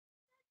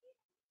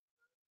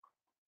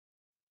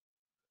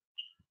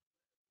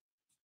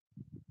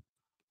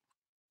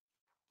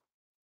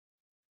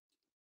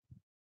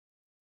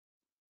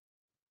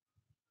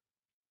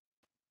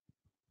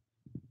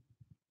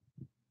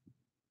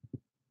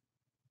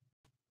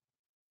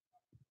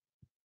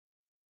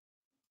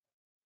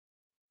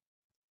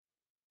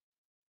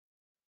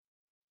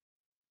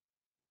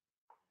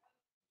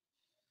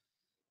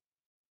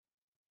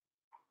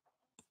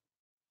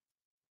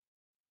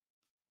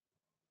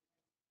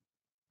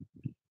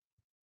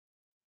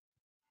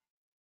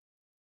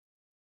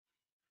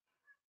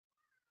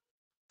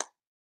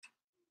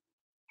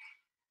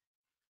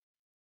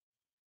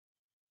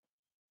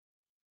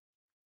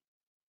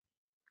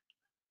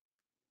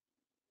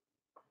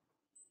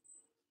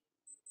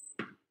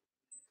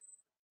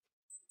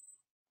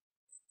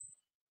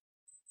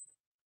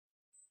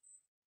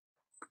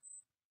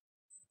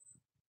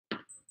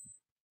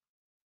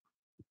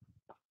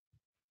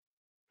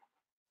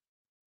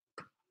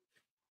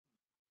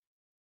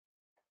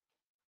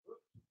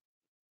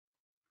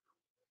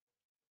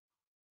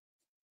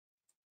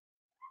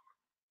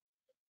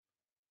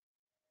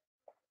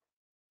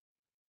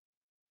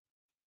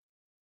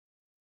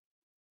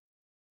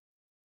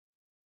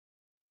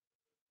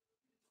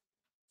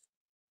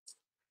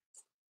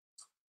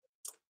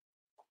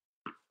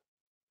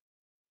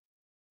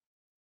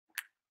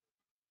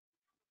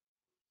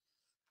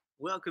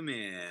Welcome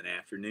in,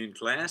 afternoon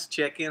class.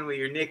 Check in with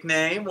your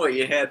nickname, what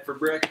you had for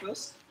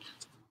breakfast.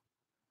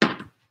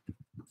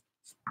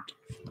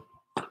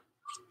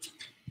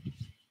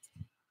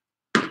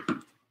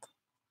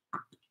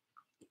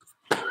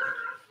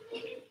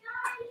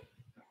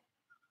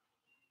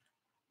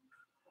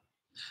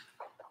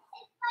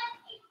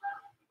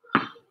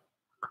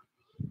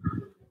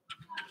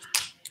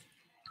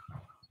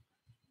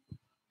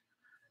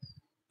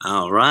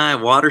 All right,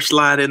 water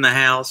slide in the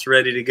house,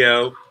 ready to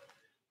go.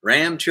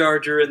 Ram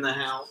charger in the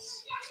house.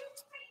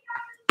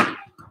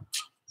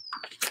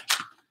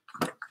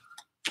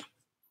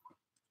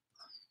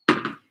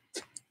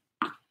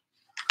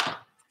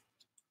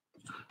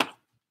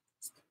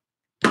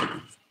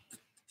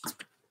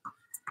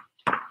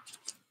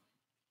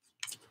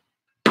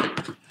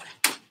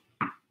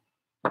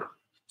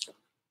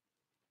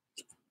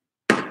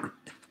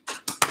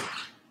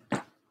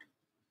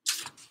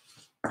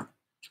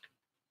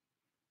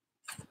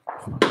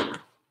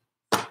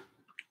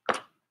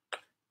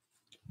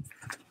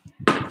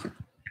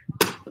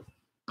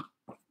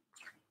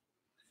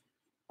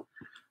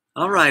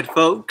 All right,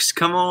 folks,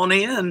 come on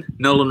in.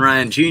 Nolan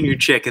Ryan Jr.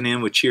 checking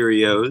in with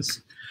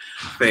Cheerios.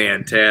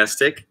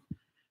 Fantastic.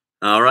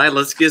 All right,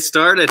 let's get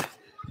started.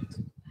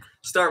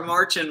 Start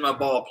marching, my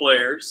ball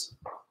players.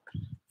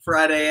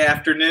 Friday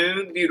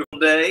afternoon, beautiful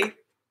day.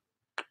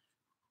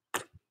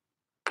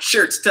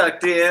 Shirts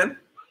tucked in.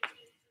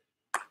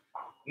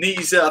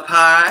 Knees up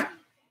high.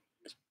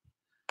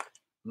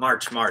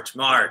 March, march,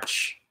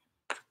 march.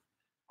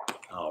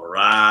 All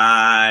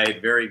right,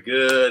 very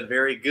good,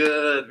 very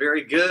good,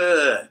 very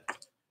good.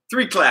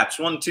 3 claps,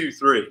 1, 2,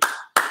 3.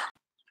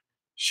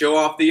 Show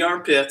off the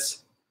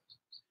armpits.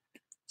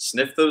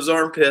 Sniff those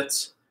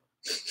armpits.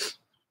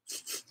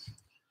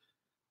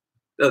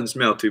 Doesn't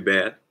smell too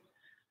bad.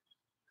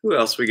 Who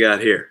else we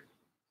got here?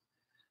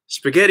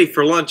 Spaghetti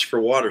for lunch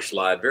for water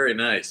slide, very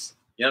nice.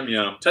 Yum,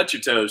 yum. Touch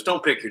your toes,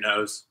 don't pick your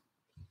nose.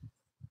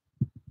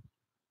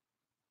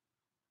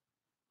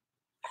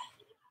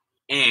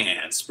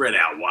 And spread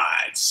out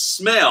wide.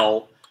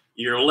 Smell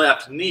your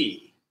left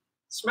knee.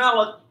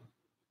 Smell it.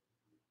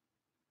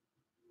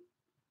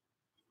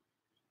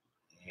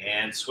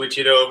 And switch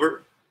it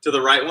over to the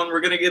right one. We're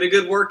going to get a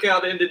good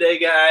workout in today,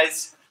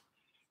 guys.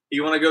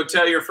 You want to go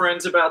tell your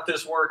friends about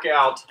this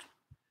workout,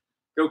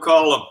 go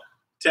call them,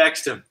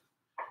 text them.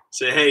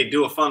 Say, hey,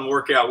 do a fun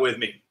workout with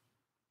me.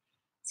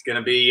 It's going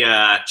to be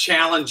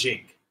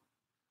challenging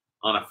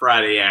on a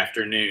Friday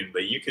afternoon,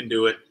 but you can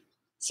do it.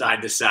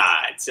 Side to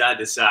side, side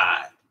to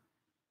side.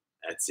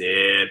 That's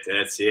it,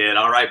 that's it.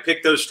 All right,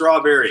 pick those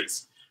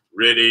strawberries.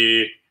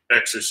 Ready,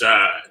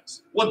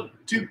 exercise. 1,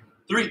 2,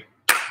 3.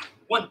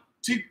 1,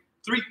 2,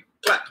 3,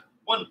 clap.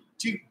 1,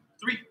 2,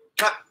 3,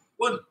 clap.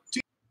 1, 2.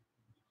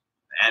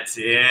 That's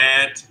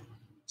it.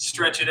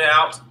 Stretch it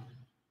out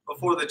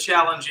before the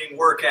challenging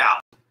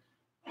workout.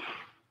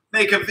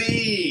 Make a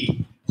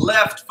V,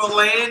 left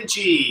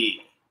phalange.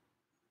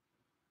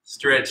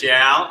 Stretch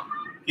out,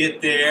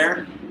 get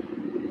there.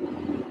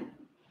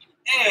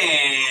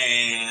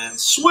 And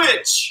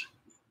switch,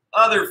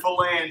 other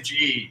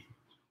phalange.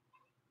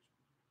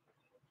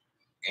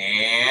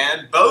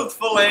 And both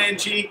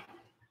phalange.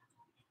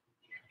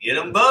 Get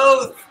them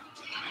both.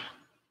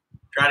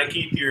 Try to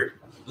keep your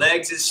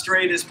legs as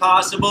straight as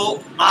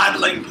possible.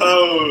 Modeling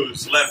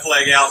pose. Left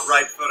leg out,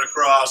 right foot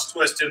across.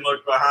 Twist and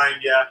look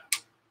behind you.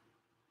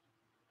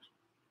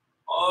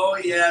 Oh,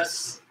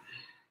 yes.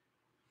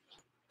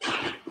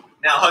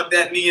 Now hug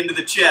that knee into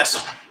the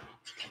chest.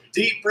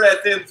 Deep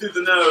breath in through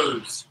the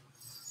nose.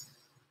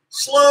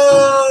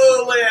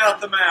 Slowly out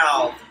the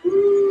mouth.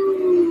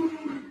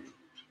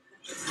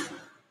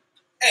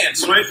 And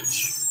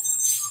switch.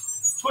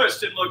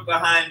 Twist and look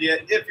behind you.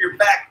 If your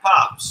back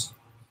pops,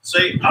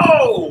 say,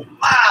 oh,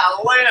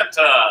 my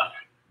Lanta.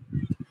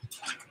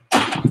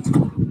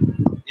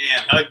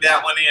 And hug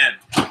that one in.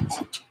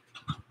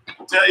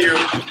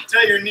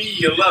 Tell your knee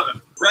you love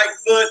him. Right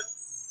foot.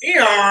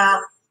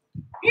 Here.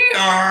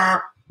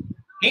 Here.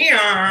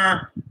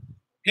 Here.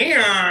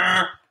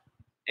 Here,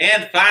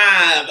 and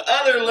 5,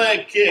 other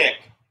leg kick,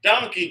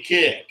 donkey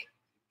kick.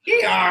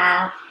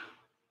 Here,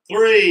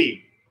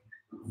 3,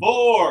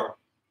 4,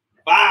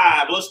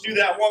 5. Let's do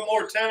that one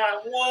more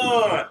time.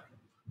 1,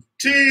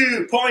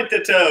 2, point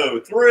the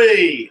toe.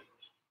 3,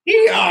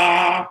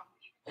 here,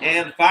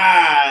 and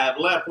 5,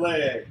 left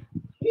leg.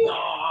 Here,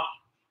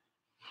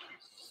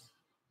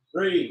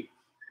 3,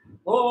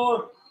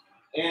 4,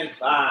 and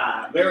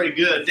 5. Very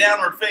good.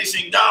 Downward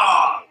facing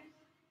dog.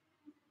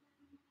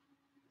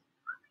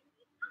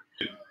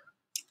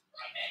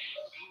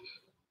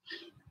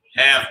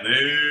 Half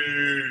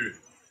moon.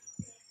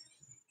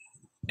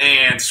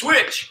 And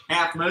switch.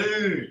 Half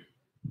moon.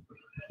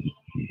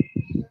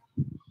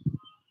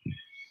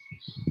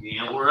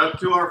 And we're up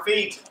to our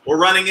feet. We're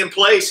running in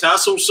place.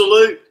 Hustle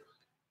salute.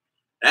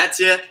 That's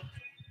it.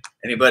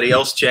 Anybody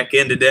else check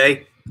in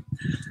today?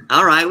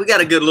 All right, we got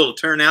a good little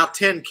turnout.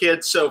 10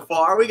 kids so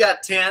far. We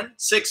got 10.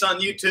 6 on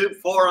YouTube,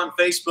 4 on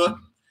Facebook.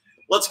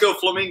 Let's go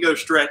flamingo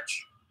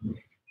stretch.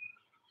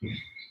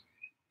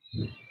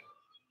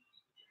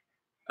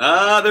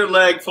 Other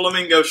leg,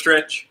 flamingo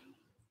stretch.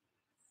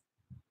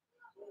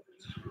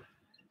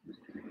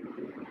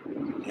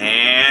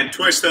 And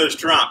twist those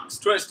trunks.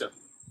 Twist them.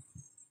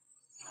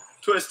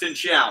 Twist and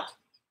shout.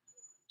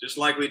 Just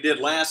like we did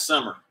last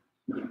summer.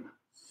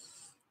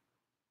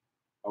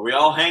 Are we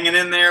all hanging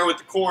in there with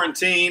the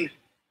quarantine?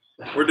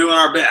 We're doing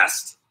our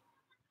best.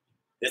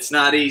 It's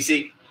not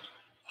easy.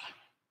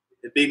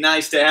 It'd be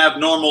nice to have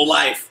normal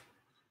life.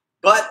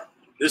 But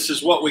this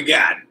is what we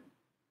got.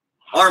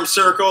 Arm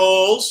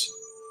circles.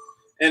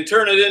 And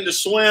turn it into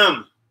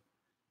swim.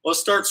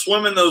 Let's start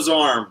swimming those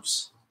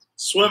arms.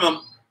 Swim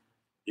them.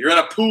 You're in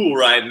a pool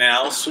right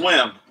now.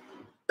 Swim.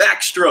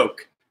 Backstroke.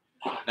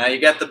 Now you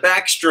got the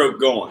backstroke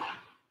going.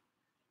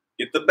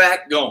 Get the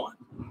back going.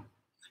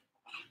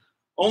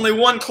 Only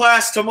one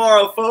class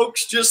tomorrow,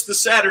 folks. Just the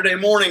Saturday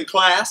morning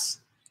class.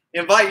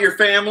 Invite your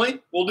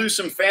family. We'll do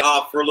some family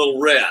off for a little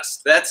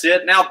rest. That's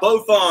it. Now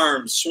both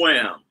arms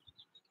swim.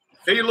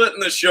 Feel it in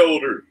the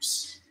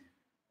shoulders.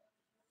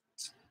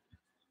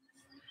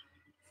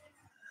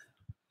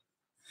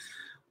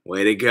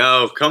 Way to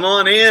go. Come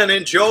on in.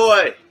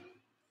 Enjoy.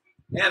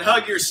 And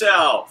hug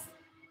yourself.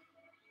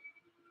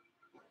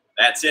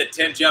 That's it.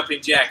 10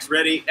 jumping jacks.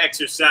 Ready?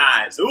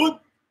 Exercise. Ooh.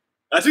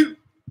 A 2,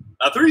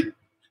 a 3,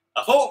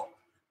 a 4,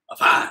 a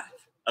 5,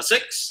 a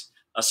 6,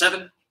 a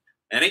 7,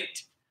 an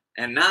 8,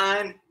 and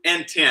 9,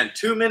 and 10.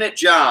 2-minute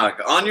jog.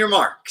 On your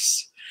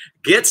marks.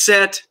 Get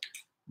set.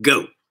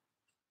 Go.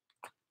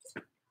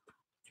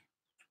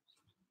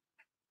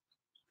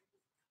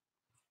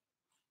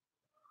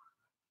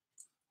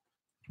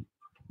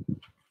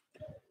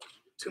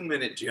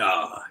 Two-minute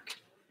jog.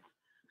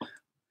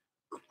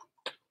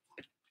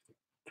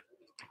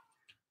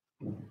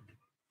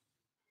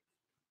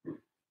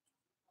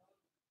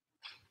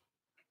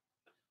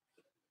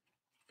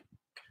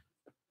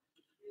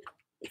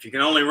 If you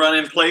can only run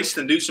in place,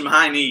 then do some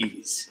high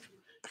knees.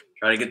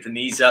 Try to get the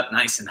knees up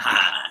nice and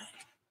high.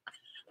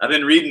 I've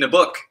been reading a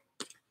book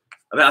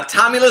about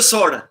Tommy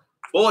Lasorda.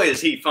 Boy, is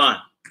he fun.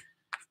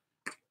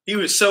 He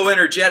was so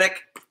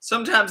energetic.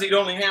 Sometimes he'd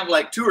only have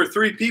like 2 or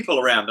 3 people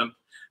around him.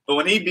 But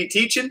when he'd be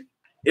teaching,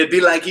 it'd be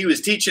like he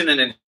was teaching an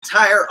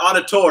entire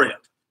auditorium.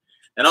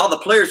 And all the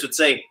players would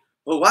say,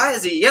 well, why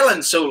is he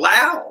yelling so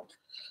loud?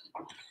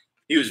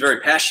 He was very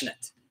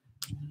passionate.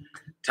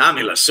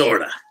 Tommy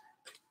Lasorda.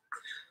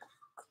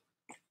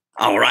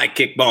 All right,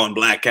 kickball and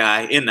black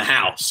eye in the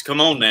house. Come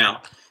on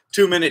now.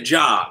 2-minute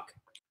jog.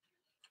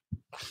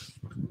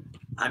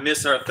 I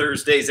miss our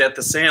Thursdays at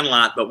the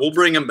Sandlot, but we'll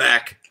bring them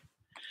back,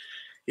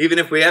 even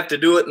if we have to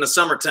do it in the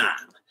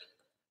summertime.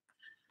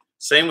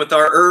 Same with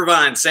our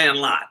Irvine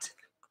Sandlot.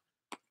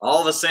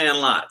 All the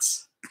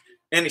Sandlots.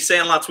 Any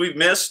Sandlots we've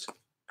missed,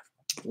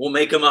 we'll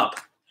make them up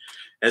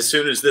as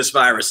soon as this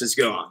virus is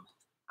gone.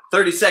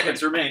 30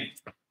 seconds remaining.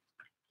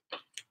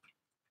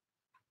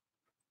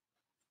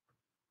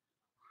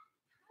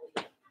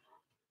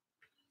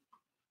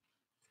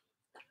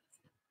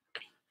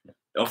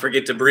 Don't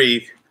forget to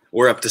breathe.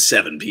 We're up to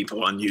 7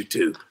 people on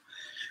YouTube,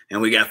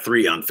 and we got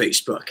 3 on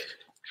Facebook.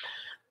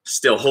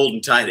 Still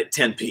holding tight at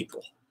 10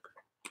 people.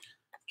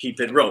 Keep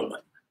it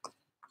rolling.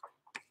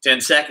 10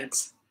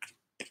 seconds.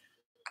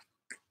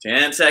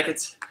 10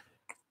 seconds.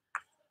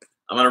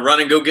 I'm going to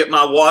run and go get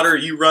my water.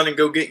 You run and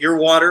go get your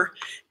water,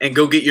 and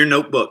go get your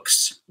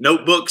notebooks.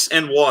 Notebooks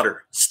and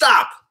water.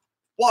 Stop.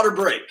 Water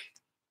break.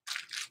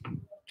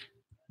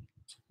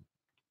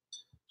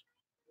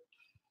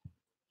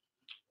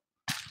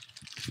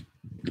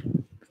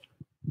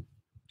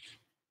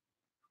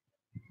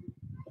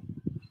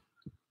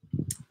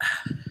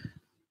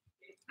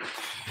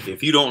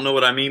 If you don't know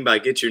what I mean by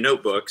get your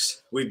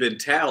notebooks, we've been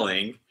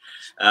tallying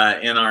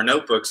in our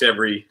notebooks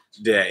every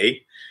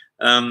day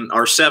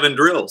our 7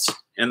 drills.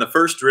 And the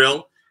first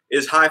drill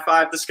is high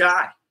five the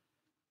sky.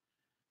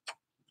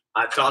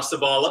 I toss the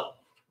ball up.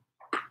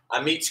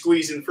 I meet,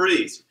 squeeze, and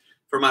freeze.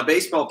 For my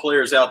baseball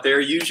players out there,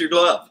 use your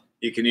glove.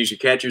 You can use your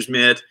catcher's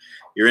mitt,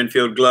 your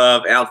infield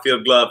glove,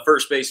 outfield glove,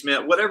 first base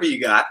mitt, whatever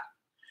you got.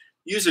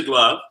 Use a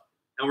glove,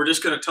 and we're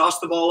just going to toss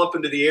the ball up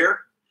into the air,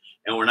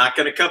 and we're not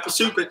going to cup a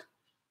soup it.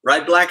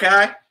 Right black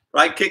eye,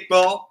 right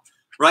kickball,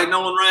 right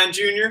Nolan Ryan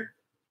Jr.,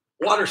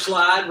 water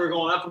slide, we're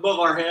going up above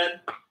our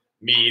head.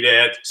 Meet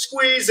it,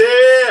 squeeze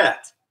it.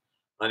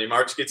 On your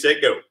marks, get set,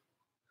 go.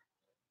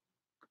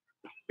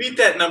 Beat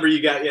that number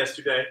you got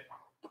yesterday.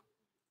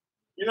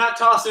 You're not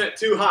tossing it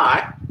too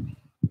high,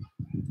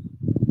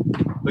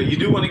 but you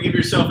do want to give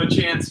yourself a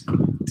chance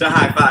to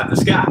high five the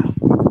sky.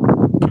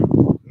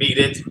 Meet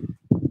it,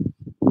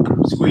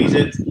 squeeze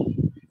it,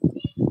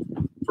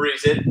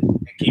 freeze it,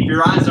 and keep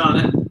your eyes on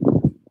it.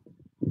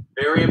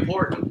 Very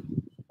important.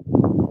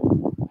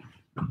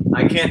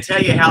 I can't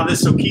tell you how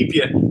this will keep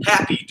you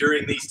happy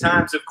during these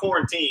times of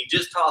quarantine,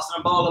 just tossing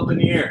a ball up in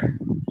the air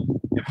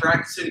and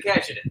practicing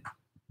catching it.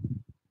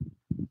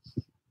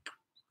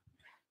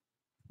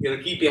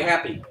 It'll keep you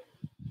happy.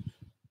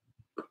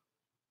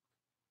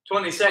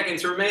 20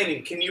 seconds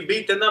remaining. Can you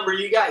beat the number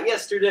you got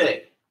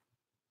yesterday?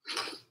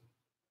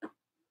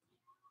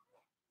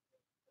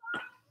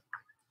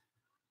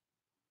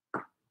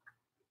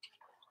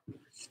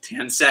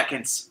 10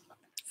 seconds.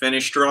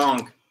 Finish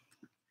strong.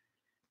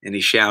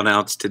 Any shout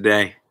outs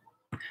today?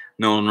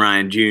 Nolan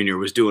Ryan Jr.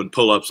 was doing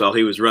pull-ups while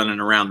he was running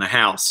around the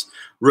house.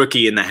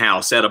 Rookie in the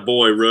house. Atta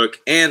boy, Rook.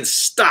 And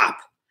stop.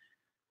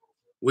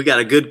 We got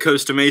a good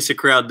Costa Mesa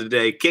crowd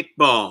today.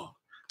 Kickball.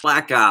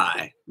 Black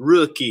Eye.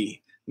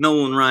 Rookie.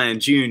 Nolan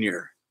Ryan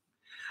Jr.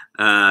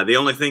 The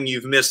only thing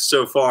you've missed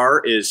so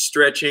far is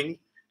stretching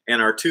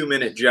and our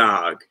 2-minute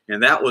jog.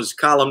 And that was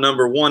column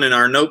number 1 in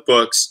our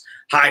notebooks.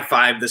 High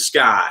five the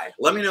sky.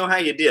 Let me know how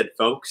you did,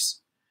 folks.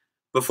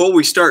 Before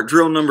we start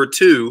drill number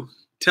 2,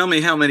 tell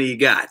me how many you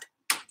got.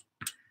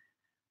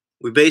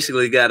 We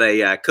basically got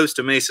a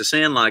Costa Mesa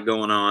sandlot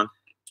going on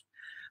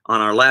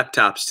our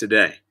laptops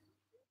today.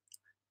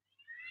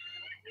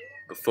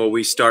 Before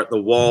we start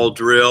the wall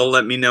drill,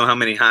 let me know how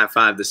many high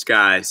five the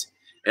skies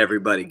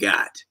everybody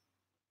got.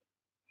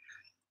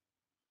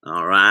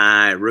 All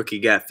right, Rookie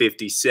got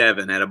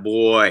 57. Atta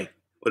boy.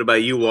 What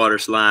about you, Water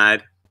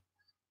Slide?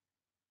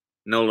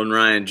 Nolan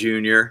Ryan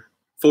Jr.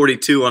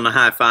 42 on the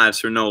high fives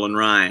for Nolan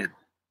Ryan.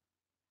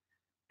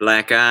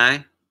 Black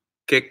Eye.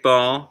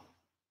 Kickball.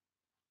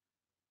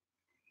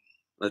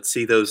 Let's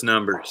see those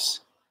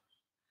numbers.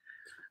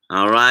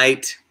 All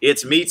right.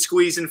 It's meat,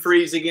 squeeze, and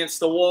freeze against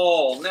the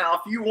wall. Now,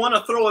 if you want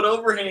to throw it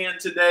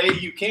overhand today,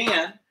 you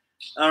can.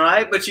 All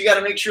right. But you got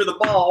to make sure the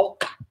ball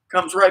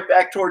comes right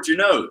back towards your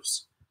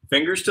nose.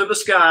 Fingers to the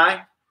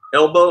sky.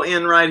 Elbow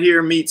in right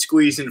here. Meat,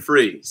 squeeze, and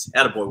freeze.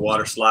 Attaboy,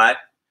 Water Slide.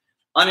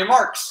 On your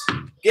marks.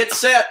 Get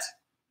set.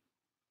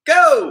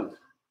 Go.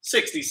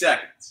 60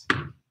 seconds.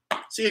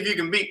 See if you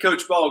can beat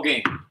Coach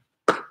Ballgame.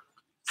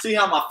 See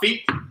how my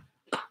feet...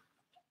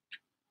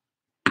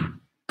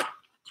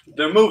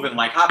 They're moving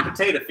like hot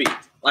potato feet,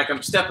 like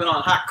I'm stepping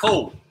on hot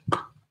coal.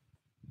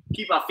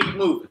 Keep my feet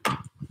moving.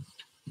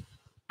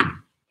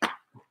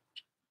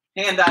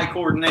 Hand-eye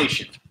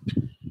coordination.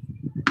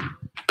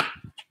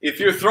 If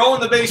you're throwing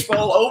the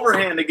baseball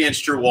overhand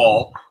against your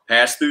wall,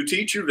 pass through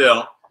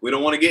Teacherville. We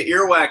don't want to get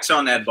earwax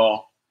on that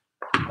ball.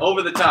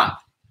 Over the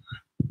top.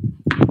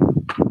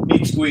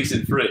 Meat, squeeze,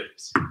 and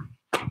freeze.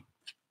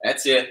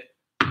 That's it.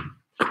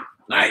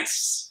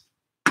 Nice.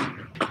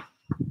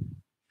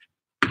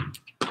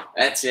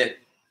 That's it.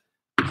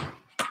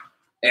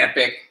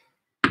 Epic.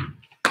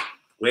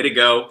 Way to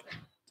go.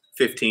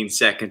 15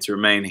 seconds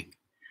remaining.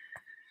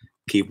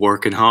 Keep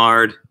working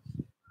hard.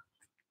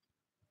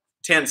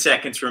 10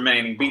 seconds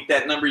remaining. Beat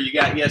that number you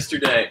got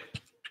yesterday.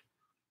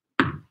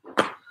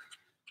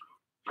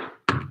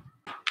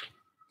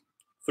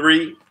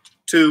 3,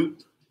 2,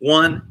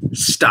 1,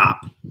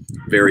 stop.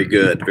 Very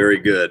good, very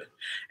good.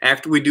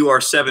 After we do our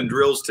 7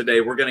 drills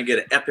today, we're going to get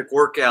an epic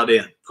workout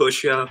in.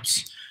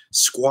 Push-ups,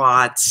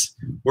 squats.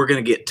 We're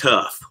going to get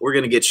tough. We're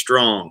going to get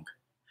strong.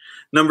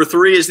 Number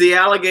 3 is the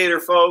alligator,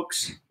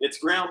 folks. It's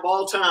ground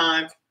ball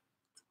time.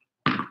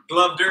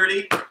 Glove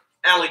dirty,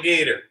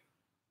 alligator.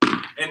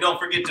 And don't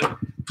forget to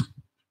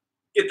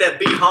get that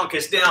beat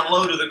hunkus down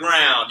low to the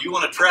ground. You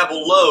want to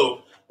travel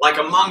low like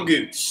a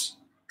mongoose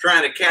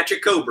trying to catch a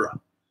cobra.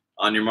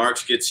 On your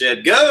marks, get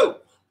set, go.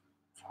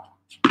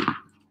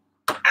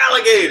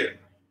 Alligator.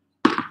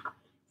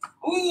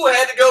 Ooh, I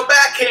had to go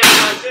backhand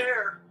right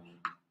there.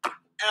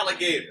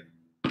 Alligator.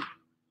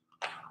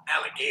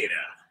 Alligator.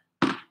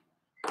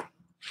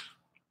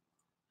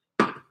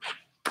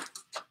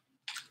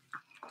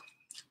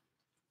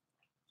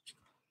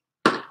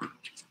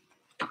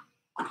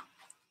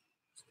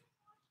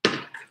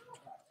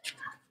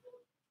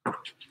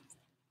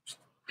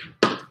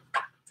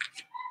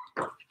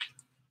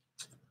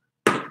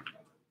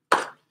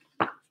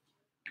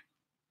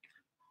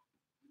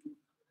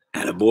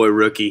 Attaboy,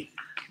 Rookie.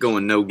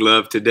 Going no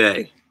glove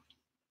today.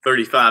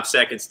 35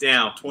 seconds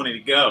down, 20 to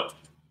go.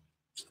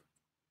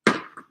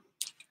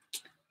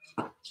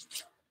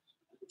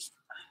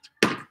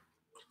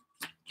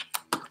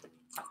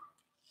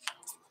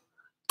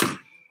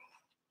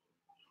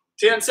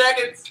 Ten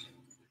seconds.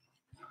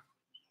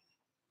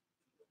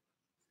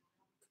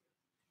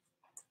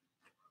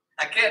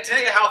 I can't tell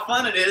you how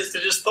fun it is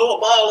to just throw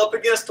a ball up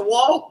against the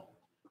wall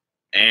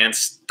and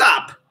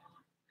stop.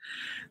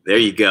 There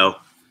you go.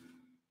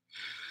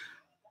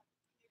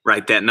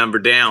 Write that number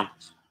down.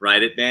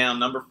 Write it down,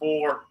 number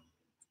 4.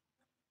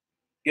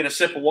 Get a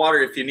sip of water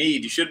if you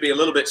need. You should be a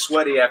little bit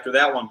sweaty after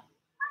that one.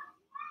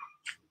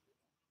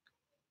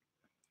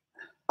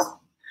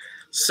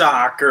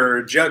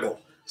 Soccer juggle.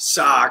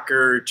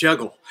 Soccer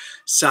juggle.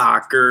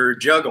 Soccer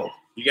juggle.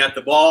 You got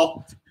the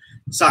ball?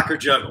 Soccer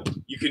juggle.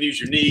 You can use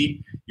your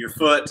knee, your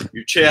foot,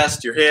 your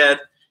chest, your head.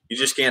 You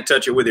just can't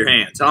touch it with your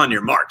hands. On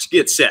your marks,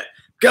 get set,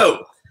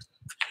 go.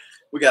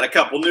 We got a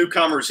couple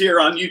newcomers here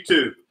on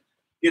YouTube.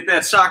 Get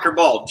that soccer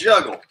ball.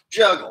 Juggle,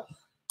 juggle.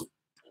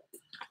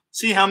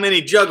 See how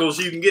many juggles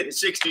you can get in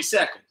 60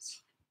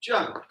 seconds.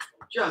 Juggle,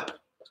 juggle,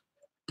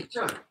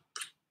 juggle.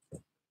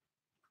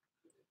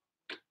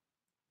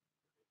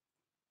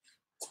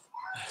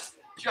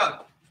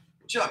 Juggle,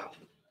 juggle.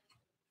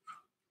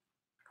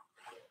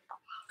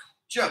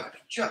 Juggle,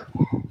 juggle.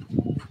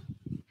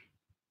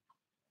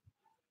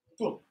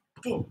 Boom,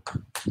 boom,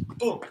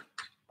 boom,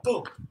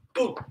 boom,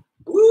 boom.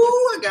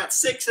 Ooh, I got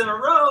 6 in a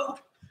row.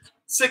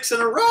 6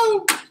 in a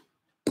row.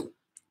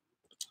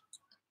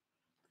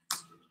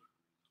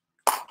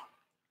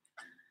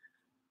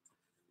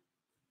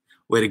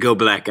 Way to go,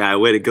 black guy.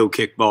 Way to go,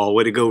 kickball.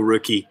 Way to go,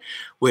 rookie.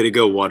 Way to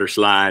go, water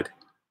slide.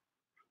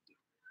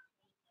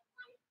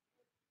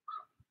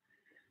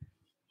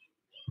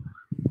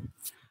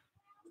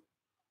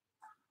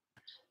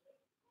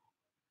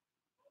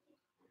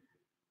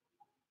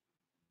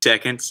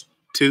 Seconds.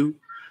 2,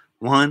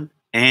 1,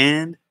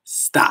 and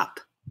stop.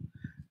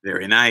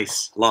 Very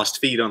nice. Lost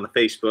feed on the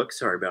Facebook.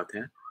 Sorry about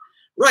that.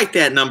 Write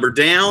that number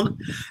down,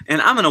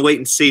 and I'm going to wait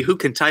and see who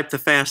can type the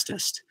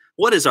fastest.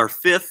 What is our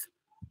 5th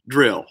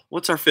drill?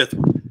 What's our 5th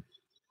one?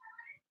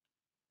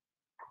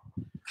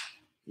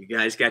 You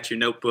guys got your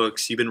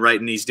notebooks. You've been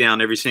writing these down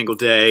every single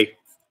day.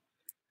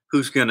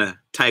 Who's going to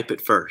type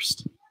it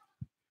first?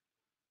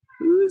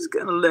 Who's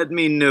going to let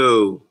me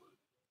know?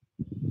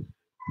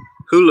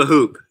 Hula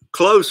hoop.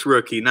 Close,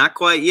 rookie. Not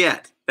quite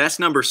yet. That's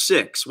number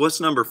 6.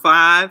 What's number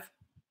 5?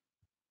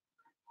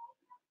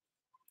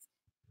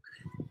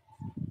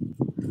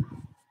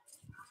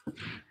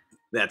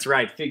 That's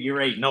right.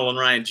 Figure 8. Nolan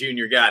Ryan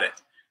Jr. got it.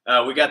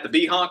 We got the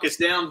B-honkus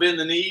down, bend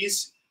the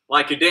knees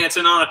like you're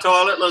dancing on a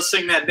toilet. Let's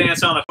sing that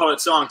dance on a toilet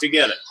song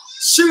together.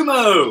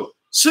 Sumo,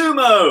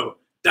 sumo,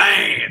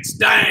 dance,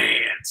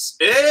 dance.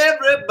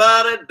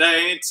 Everybody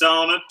dance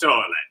on a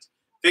toilet.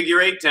 Figure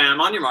 8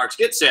 time. On your marks,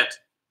 get set.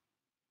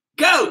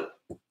 Go.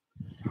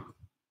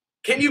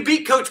 Can you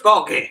beat Coach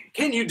Ballgame?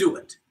 Can you do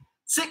it?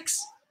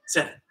 6,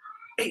 7,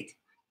 8,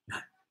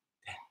 9,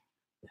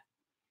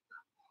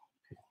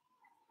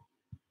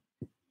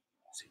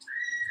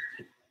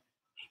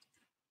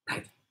 10.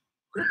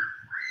 1,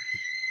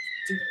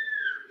 2,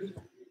 3.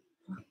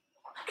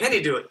 Can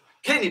you do it?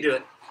 Can you do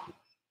it?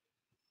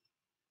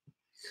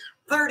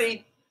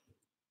 30.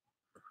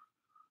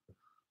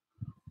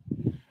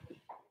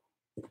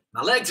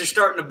 My legs are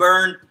starting to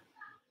burn,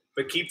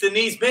 but keep the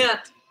knees bent.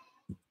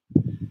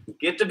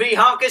 Get the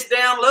B-honkus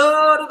down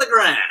low to the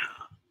ground.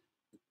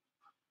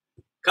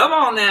 Come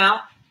on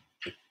now.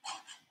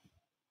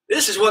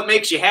 This is what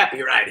makes you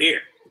happy right here.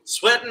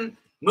 Sweating,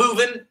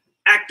 moving,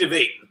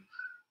 activating.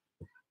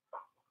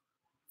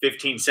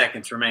 15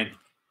 seconds remaining.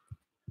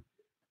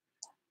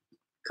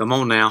 Come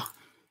on now.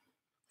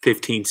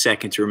 15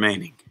 seconds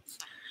remaining.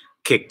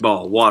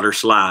 Kickball, water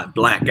slide,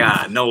 black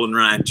eye, Nolan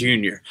Ryan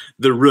Jr.,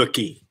 the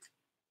rookie.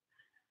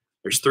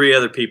 There's 3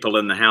 other people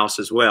in the house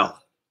as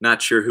well.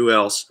 Not sure who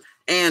else.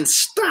 And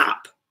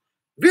stop.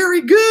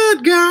 Very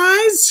good,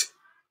 guys.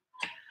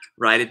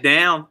 Write it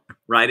down.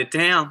 Write it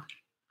down.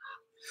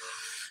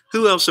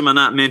 Who else am I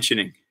not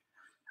mentioning?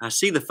 I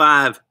see the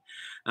 5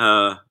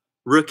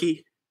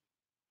 rookie,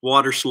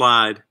 water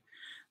slide,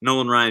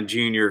 Nolan Ryan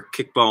Jr.,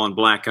 kickball, and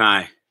black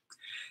eye.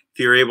 If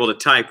you're able to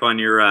type on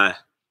your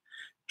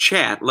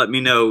chat, let me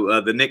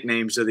know the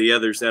nicknames of the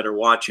others that are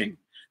watching.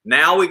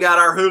 Now we got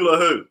our hula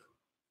hoop.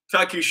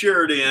 Tuck your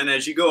shirt in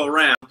as you go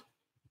around.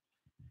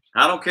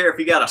 I don't care if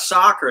you got a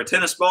sock or a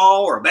tennis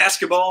ball or a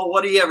basketball,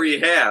 whatever you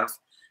have.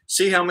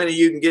 See how many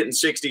you can get in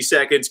 60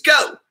 seconds.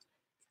 Go!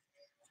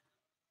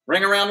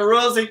 Ring around the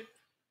rosy.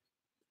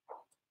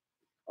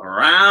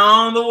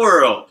 Around the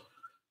world.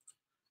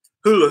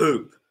 Hula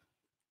hoop.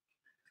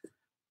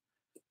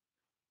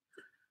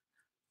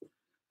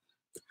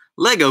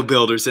 Lego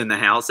Builder's in the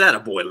house.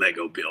 Attaboy,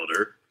 Lego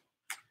Builder.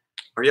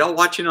 Are y'all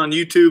watching on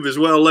YouTube as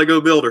well,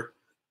 Lego Builder?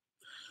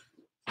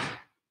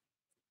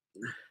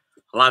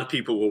 A lot of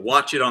people will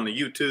watch it on the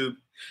YouTube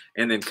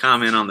and then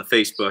comment on the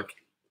Facebook.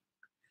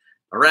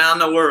 Around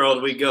the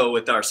world we go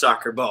with our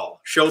soccer ball.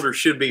 Shoulders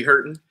should be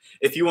hurting.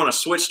 If you want to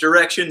switch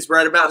directions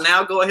right about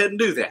now, go ahead and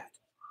do that.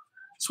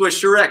 Switch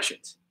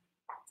directions.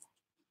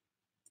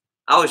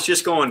 I was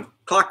just going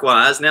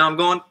clockwise. Now I'm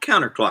going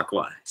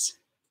counterclockwise.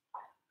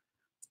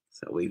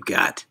 So we've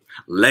got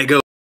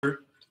Lego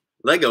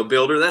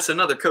Builder. That's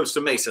another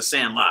Costa Mesa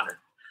sandlotter.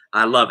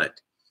 I love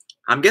it.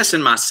 I'm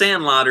guessing my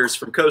sandlotters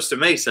from Costa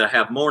Mesa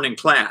have morning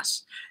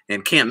class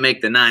and can't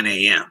make the 9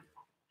 a.m.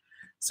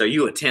 So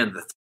you attend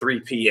the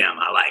 3 p.m.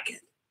 I like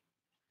it.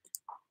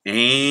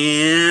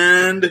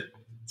 And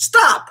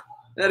stop.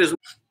 That is.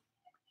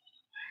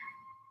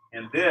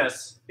 And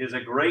this is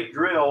a great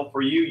drill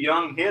for you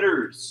young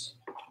hitters.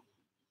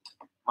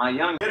 My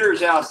young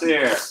hitters out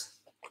there.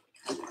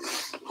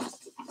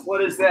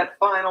 What is that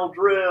final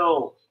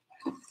drill?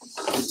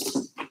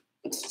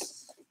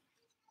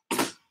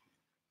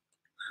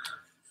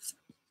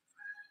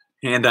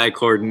 Hand-eye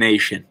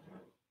coordination.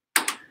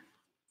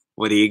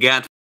 What do you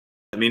got?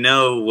 Let me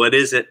know. What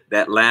is it?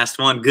 That last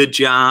one. Good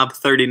job.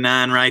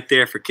 39 right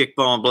there for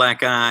kickball and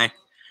black eye.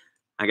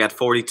 I got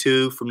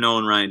 42 from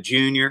Nolan Ryan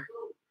Jr.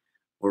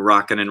 We're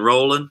rocking and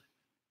rolling.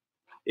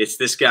 It's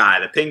this guy,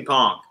 the ping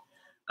pong.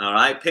 All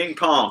right, ping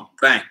pong.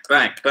 Bang,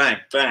 bang, bang,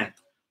 bang.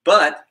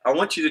 But I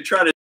want you to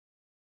try to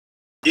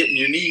getting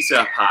your knees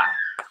up high.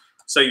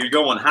 So you're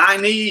going high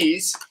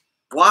knees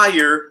while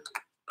you're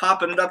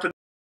popping it up.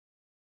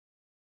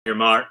 Your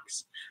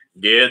marks.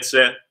 Get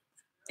set.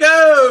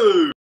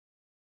 Go!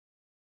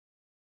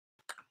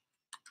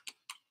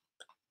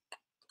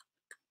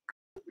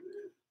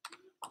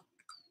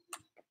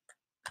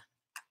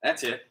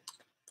 That's it.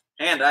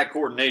 Hand-eye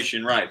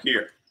coordination right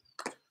here.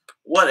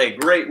 What a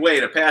great way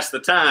to pass the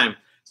time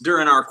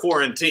during our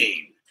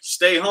quarantine.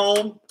 Stay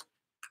home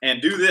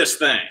and do this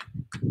thing.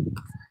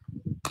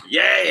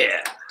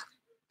 Yeah.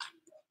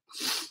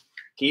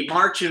 Keep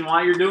marching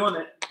while you're doing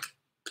it.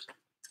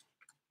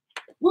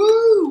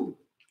 Woo!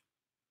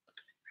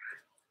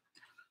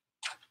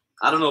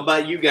 I don't know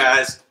about you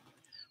guys,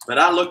 but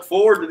I look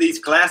forward to these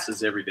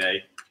classes every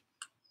day.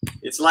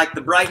 It's like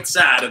the bright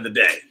side of the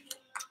day.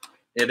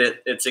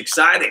 It's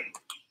exciting.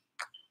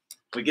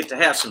 We get to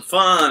have some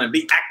fun and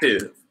be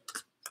active.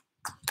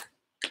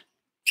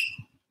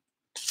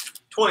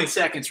 20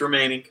 seconds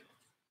remaining.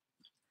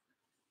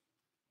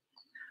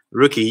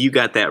 Rookie, you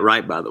got that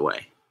right, by the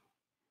way.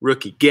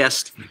 Rookie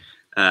guessed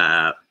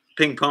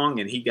ping pong,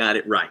 and he got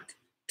it right.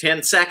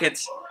 10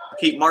 seconds.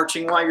 Keep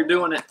marching while you're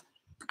doing it.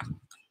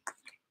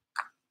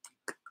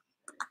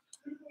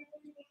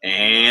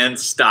 And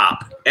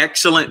stop.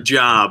 Excellent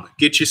job.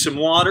 Get you some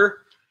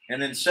water,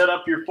 and then set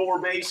up your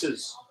 4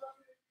 bases.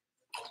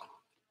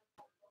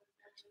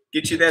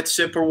 Get you that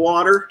sip of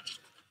water.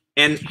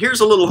 And here's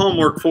a little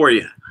homework for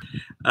you.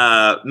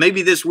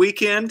 Maybe this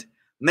weekend,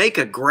 make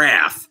a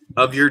graph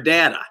of your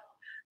data.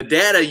 The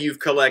data you've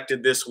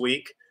collected this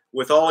week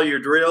with all your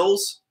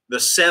drills, the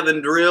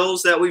 7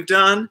 drills that we've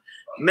done,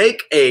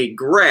 make a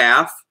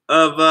graph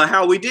of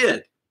how we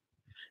did.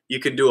 You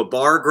can do a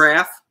bar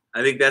graph.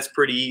 I think that's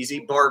pretty easy.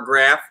 Bar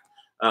graph,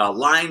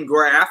 line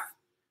graph.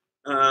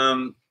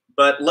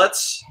 But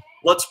let's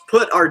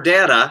put our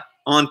data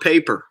on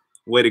paper.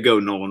 Way to go,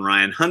 Nolan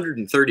Ryan.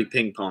 130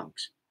 ping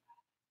pongs.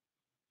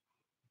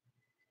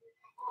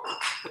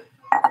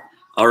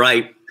 All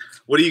right.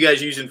 What are you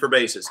guys using for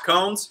bases?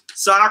 Cones,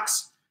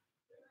 socks,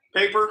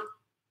 paper,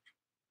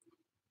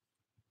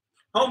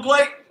 home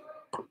plate,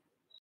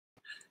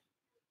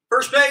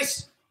 first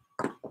base,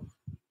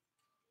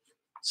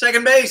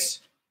 second base,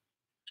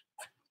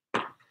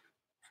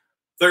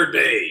 third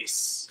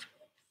base.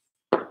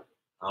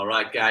 All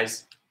right,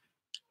 guys.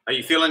 Are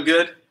you feeling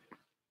good?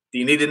 Do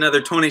you need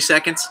another 20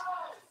 seconds?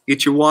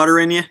 Get your water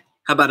in you?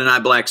 How about an eye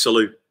black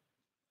salute?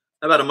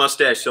 How about a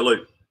mustache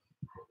salute?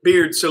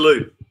 Beard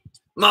salute?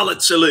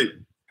 Mullet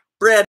salute?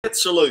 Brad Pitt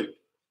salute?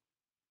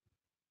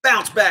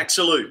 Bounce back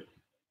salute?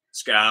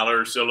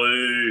 Scholar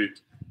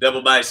salute?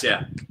 Double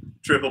bicep?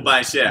 Triple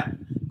bicep?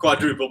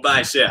 Quadruple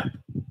bicep?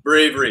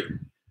 Bravery?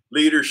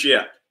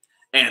 Leadership?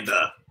 And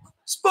the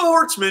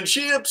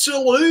sportsmanship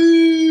salute.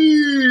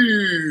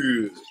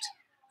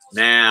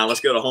 Now, let's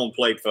go to home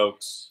plate,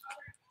 folks.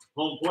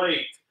 Home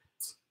plate.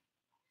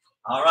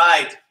 All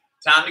right.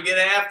 Time to get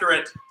after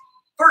it.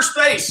 First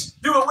base.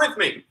 Do it with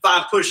me.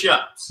 5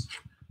 push-ups.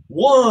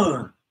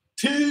 1,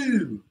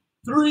 2,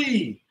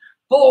 3,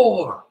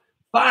 4,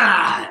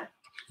 5.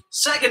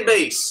 Second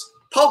base.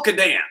 Polka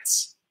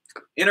dance.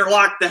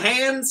 Interlock the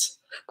hands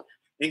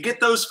and get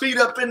those feet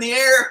up in the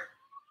air.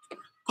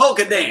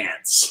 Polka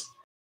dance.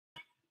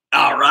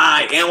 All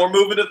right. And we're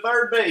moving to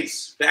third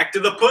base. Back to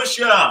the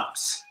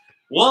push-ups.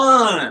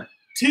 1,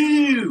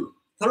 2,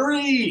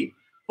 3,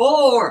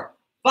 4,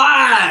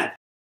 5.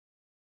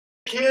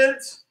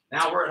 Kids,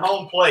 now we're at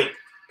home plate.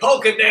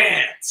 Polka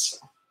dance.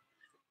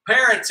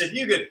 Parents, if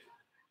you could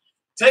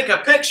take a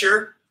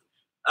picture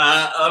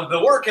of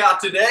the workout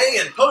today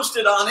and post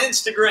it on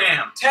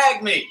Instagram.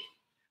 Tag me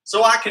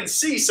so I can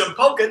see some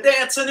polka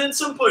dancing and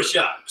some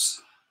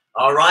push-ups.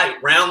 All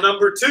right, round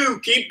number 2.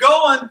 Keep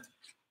going.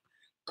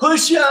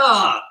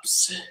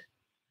 Push-ups.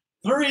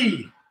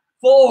 3,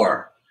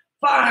 4,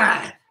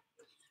 5.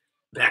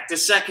 Back to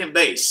second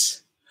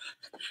base.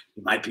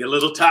 You might be a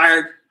little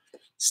tired.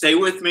 Stay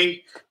with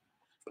me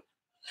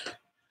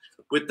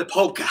with the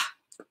polka.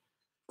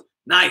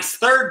 Nice.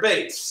 Third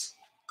base.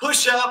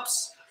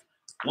 Push-ups.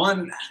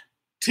 1,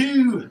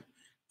 2,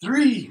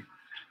 3,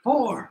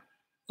 4,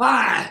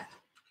 5.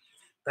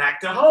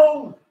 Back to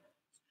home.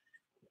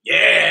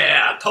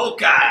 Yeah,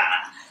 polka.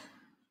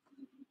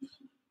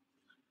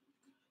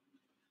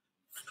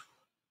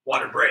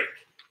 Water break.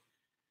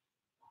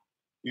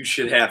 You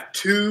should have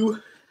 2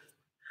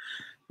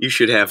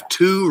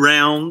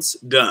 rounds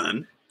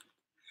done.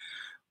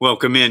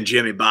 Welcome in,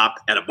 Jimmy Bop,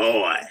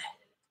 attaboy.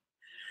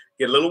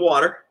 Get a little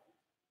water.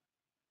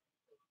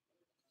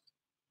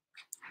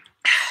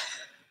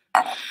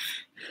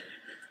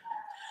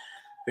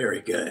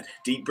 Very good.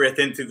 Deep breath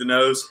in through the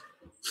nose.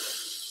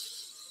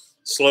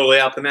 Slowly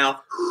out the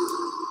mouth.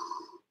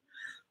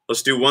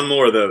 Let's do one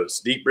more of those.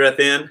 Deep breath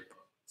in.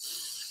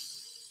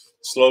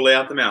 Slowly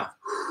out the mouth.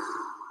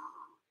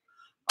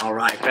 All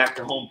right, back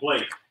to home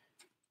plate.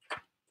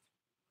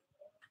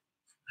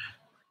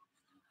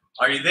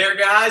 Are you there,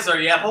 guys? Are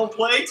you at home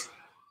plate?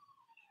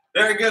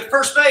 Very good.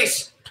 First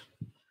base.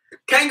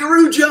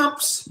 Kangaroo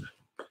jumps.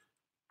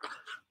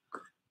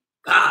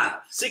 5,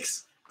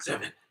 6,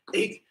 7,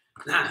 8,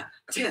 9,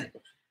 10.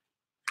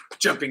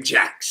 Jumping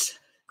jacks.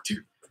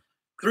 2,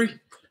 3,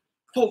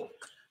 4,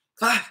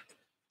 5,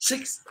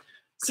 6,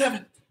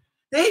 7,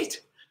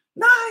 8,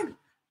 9,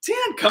 10.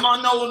 Come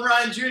on, Nolan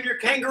Ryan Jr.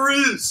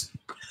 Kangaroos.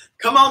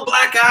 Come on,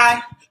 Black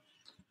Eye.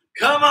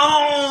 Come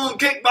on,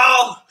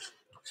 kickball.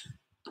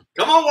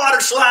 Come on, water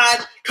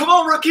slide. Come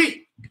on,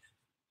 rookie.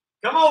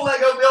 Come on,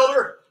 Lego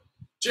builder.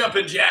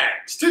 Jumping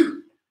jacks.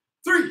 2,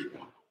 3,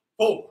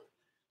 4,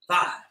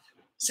 5,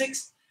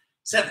 6,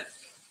 7,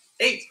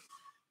 8,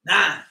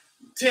 9,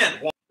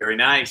 10. Very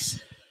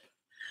nice.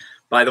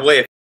 By the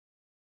way,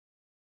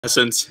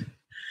 lessons,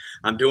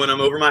 I'm doing them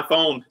over my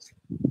phone.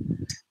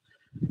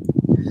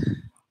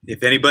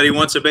 If anybody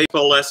wants a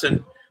baseball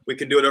lesson, we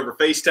can do it over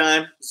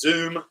FaceTime,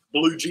 Zoom,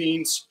 Blue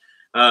Jeans.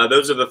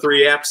 Those are the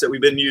 3 apps that we've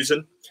been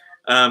using.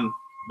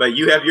 But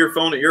you have your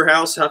phone at your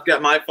house. I've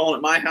got my phone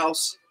at my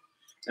house,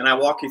 and I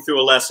walk you through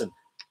a lesson.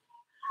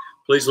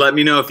 Please let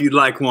me know if you'd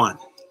like one.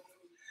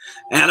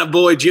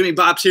 Attaboy, Jimmy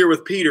Bop's here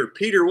with Peter.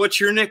 Peter, what's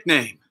your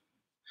nickname?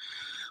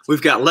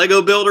 We've got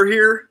Lego Builder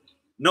here,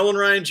 Nolan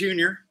Ryan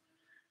Jr.,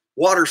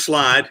 Water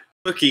Slide,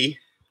 Cookie,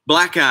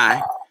 Black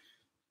Eye,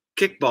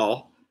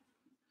 Kickball.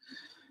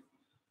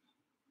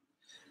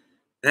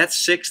 That's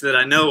 6 that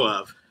I know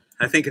of.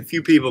 I think a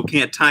few people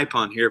can't type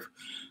on here.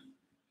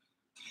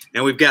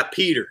 And we've got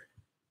Peter.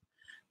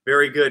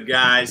 Very good,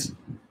 guys.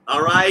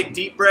 All right,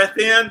 deep breath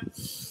in.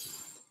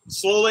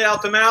 Slowly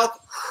out the mouth.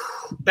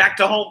 Back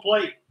to home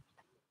plate.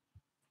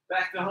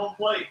 Back to home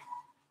plate.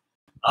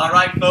 All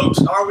right, folks,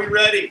 are we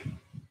ready?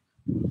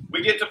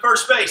 We get to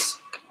first base.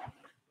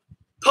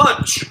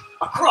 Punch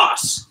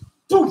across.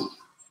 Boom,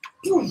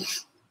 boom,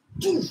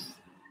 boom.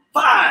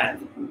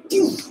 5,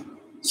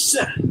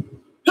 7.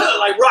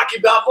 Like Rocky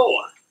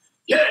Balboa.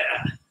 Yeah.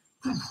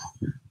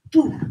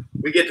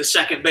 We get to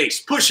second base.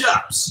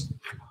 Push-ups.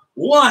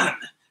 1,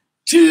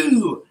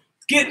 2.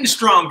 Getting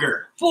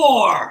stronger.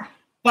 4,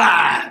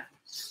 5.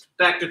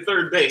 Back to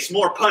third base.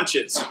 More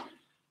punches.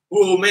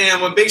 Oh,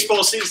 man, when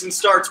baseball season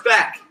starts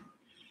back,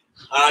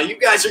 you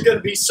guys are going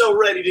to be so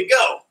ready to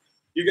go.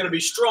 You're going to be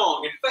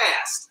strong and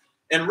fast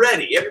and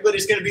ready.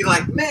 Everybody's going to be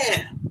like,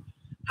 man,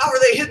 how are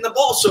they hitting the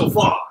ball so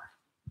far?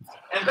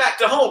 And back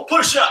to home.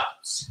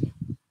 Push-ups.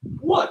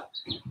 1,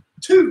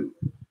 2,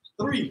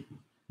 3,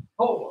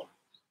 4,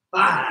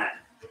 5.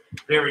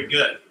 Very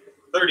good.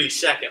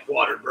 30-second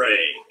water break.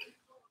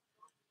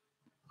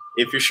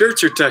 If your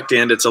shirts are tucked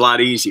in, it's a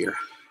lot easier.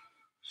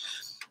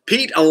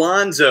 Pete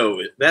Alonso.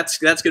 That's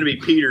going to be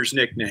Peter's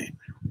nickname.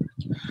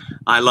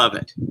 I love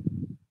it.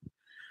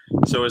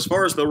 So as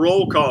far as the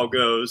roll call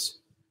goes,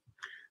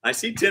 I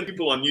see 10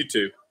 people on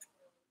YouTube,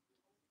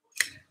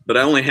 but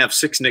I only have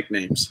 6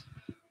 nicknames.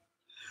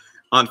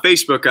 On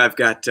Facebook, I've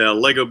got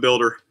Lego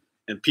Builder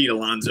and Pete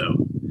Alonso.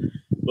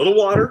 Little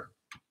water.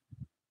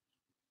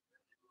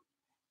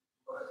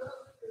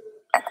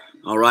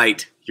 All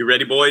right. You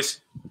ready,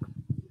 boys?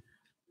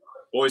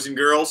 Boys and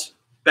girls,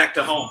 back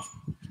to home.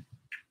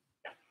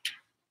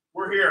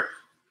 We're here.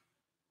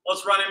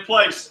 Let's run in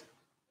place.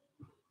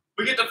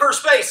 We get to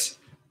first base.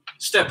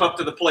 Step up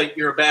to the plate.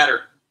 You're a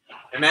batter.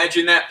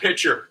 Imagine that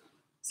pitcher.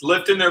 It's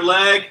lifting their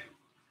leg,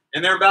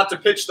 and they're about to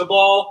pitch the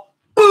ball.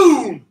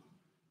 Boom!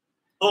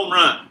 Home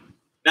run.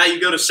 Now you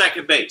go to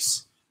second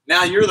base.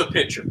 Now you're the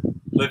pitcher.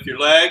 Lift your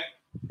leg,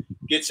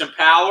 get some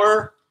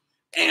power,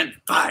 and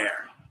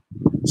fire.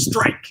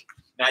 Strike.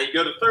 Now you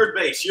go to third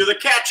base. You're the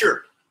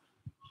catcher.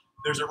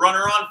 There's a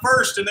runner on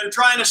first, and they're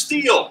trying to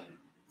steal.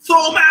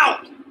 Throw them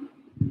out.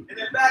 And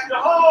then back to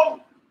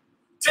home.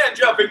 10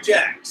 jumping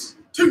jacks.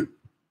 2,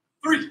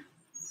 3,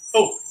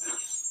 4,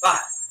 5,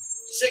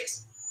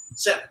 6,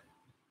 7,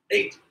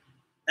 8,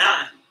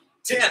 9,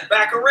 10.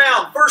 Back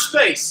around. First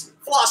base.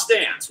 Floss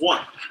dance.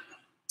 1,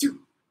 2,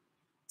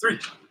 3,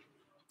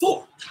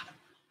 4,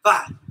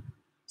 5,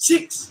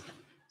 6,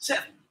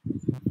 7,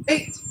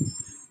 8,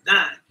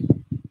 9,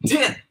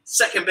 10.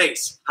 Second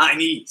base. High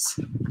knees.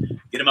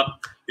 Get them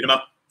up. Get them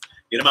up.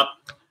 Get them up.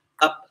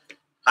 Up.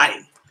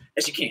 High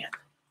as you can.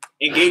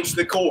 Engage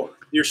the core.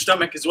 Your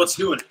stomach is what's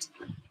doing it.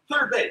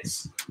 Third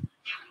base.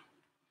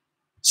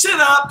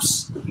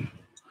 Sit-ups.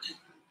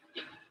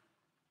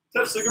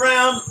 Touch the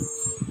ground.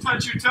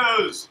 Touch your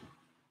toes.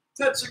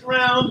 Touch the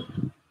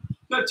ground.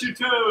 Touch your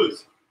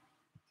toes.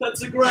 Touch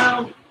the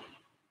ground.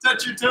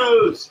 Touch your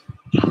toes.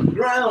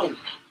 Ground.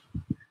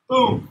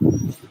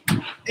 Boom.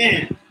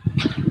 And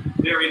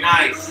very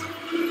nice.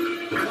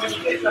 When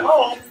you get to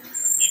home,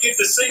 you get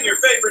to sing your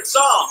favorite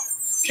song.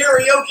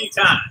 Karaoke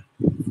time.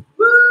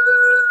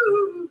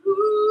 Woo,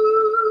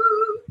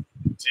 woo.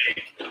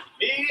 Take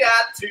me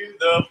out to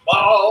the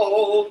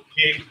ball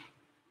game.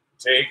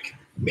 Take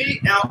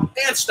me out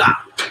and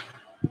stop.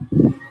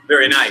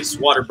 Very nice.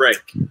 Water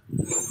break.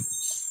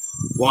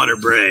 Water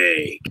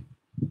break.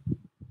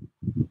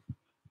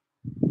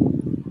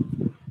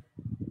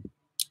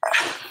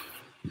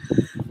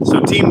 So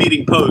team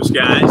meeting pose,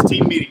 guys.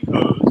 Team meeting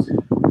pose.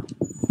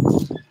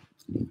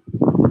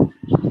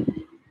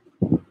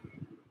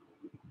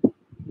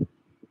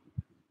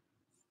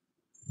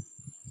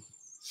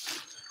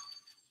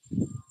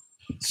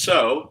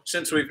 So,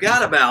 since we've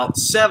got about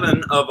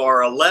 7 of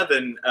our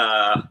 11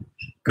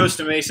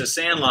 Costa Mesa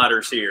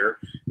Sandlotters here,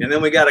 and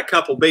then we got a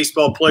couple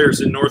baseball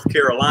players in North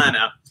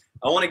Carolina,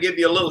 I want to give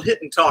you a little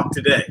hit and talk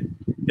today.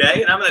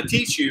 Okay, and I'm going to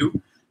teach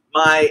you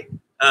my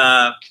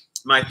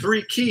my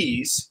 3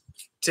 keys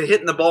to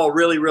hitting the ball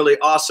really, really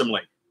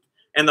awesomely.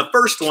 And the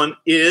first one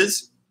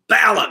is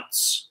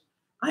balance.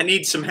 I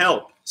need some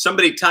help.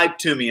 Somebody type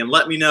to me and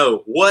let me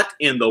know, what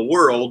in the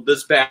world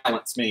does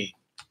balance mean?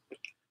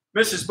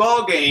 Mrs.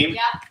 Ballgame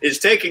is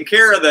taking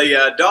care of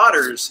the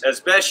daughters as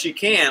best she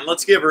can.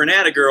 Let's give her an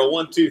attagirl.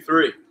 1, 2,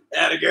 3.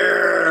 Attagirl. Yeah.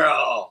 You're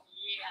going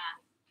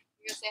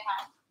to say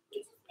hi.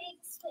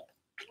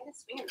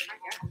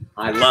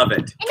 I love it.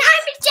 And I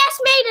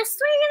just made a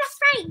swing in the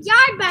front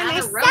yard by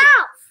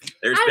myself.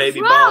 There's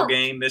baby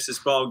Ballgame,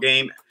 Mrs.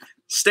 Ballgame.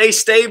 Stay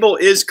stable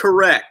is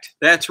correct.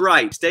 That's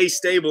right. Stay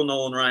stable,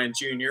 Nolan Ryan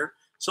Jr.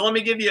 So let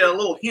me give you a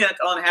little hint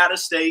on how to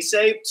stay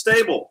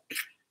stable.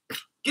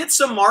 Get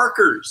some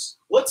markers.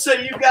 Let's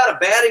say you've got a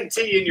batting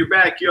tee in your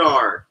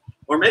backyard,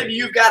 or maybe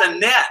you've got a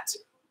net,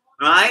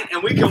 right?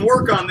 And we can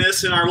work on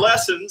this in our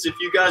lessons if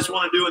you guys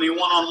want to do any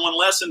one-on-one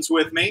lessons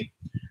with me.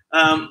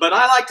 But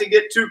I like to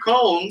get 2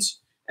 cones,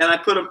 and I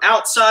put them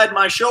outside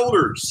my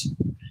shoulders.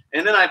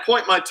 And then I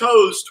point my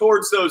toes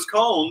towards those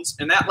cones,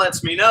 and that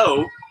lets me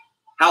know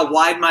how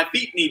wide my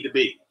feet need to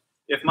be.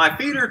 If my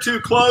feet are too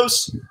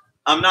close,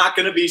 I'm not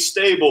going to be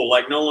stable,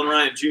 like Nolan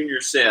Ryan Jr.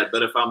 said.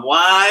 But if I'm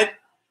wide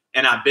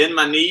and I bend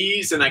my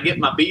knees and I get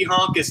my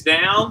B-honkus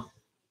down,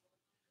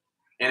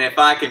 and if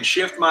I can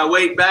shift my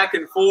weight back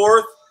and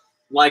forth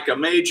like a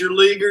major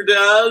leaguer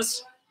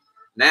does,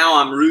 now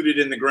I'm rooted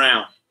in the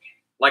ground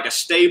like a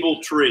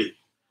stable tree.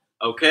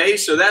 Okay,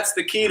 so that's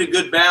the key to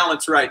good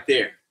balance right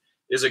there,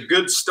 is a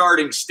good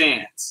starting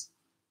stance.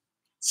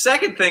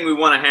 Second thing we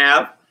want to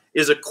have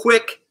is a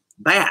quick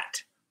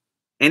bat.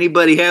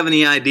 Anybody have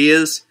any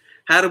ideas?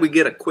 How do we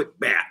get a quick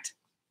bat?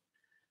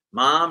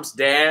 Moms,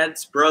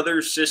 dads,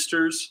 brothers,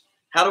 sisters,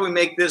 how do we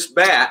make this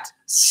bat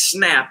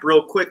snap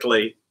real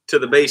quickly to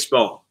the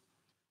baseball?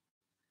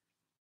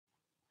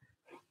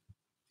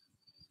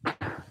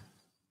 I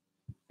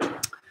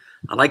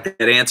like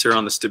that answer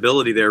on the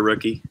stability there,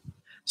 rookie.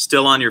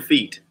 Still on your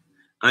feet,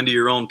 under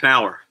your own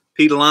power.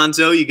 Pete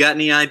Alonso, you got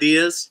any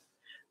ideas?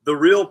 The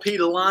real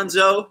Pete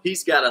Alonso,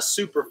 he's got a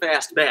super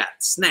fast bat.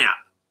 Snap.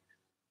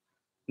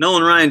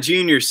 Nolan Ryan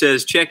Jr.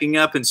 says checking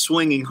up and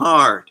swinging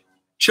hard.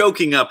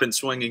 Choking up and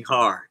swinging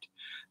hard.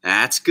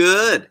 That's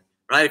good,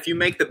 right? If you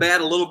make the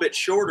bat a little bit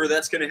shorter,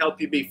 that's going to help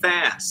you be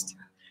fast.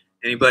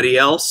 Anybody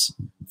else?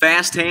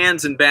 Fast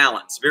hands and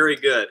balance. Very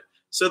good.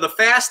 So the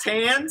fast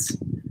hands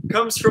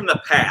comes from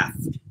the path.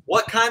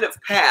 What kind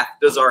of path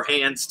does our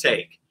hands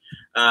take?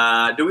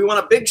 Do we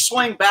want a big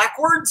swing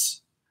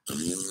backwards?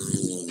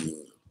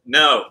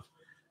 No.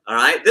 All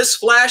right, this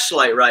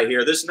flashlight right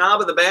here, this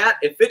knob of the bat,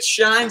 if it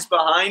shines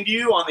behind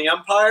you on the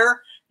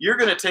umpire, you're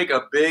going to take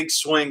a big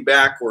swing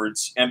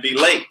backwards and be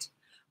late.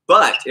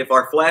 But if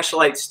our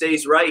flashlight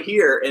stays right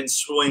here and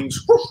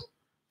swings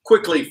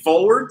quickly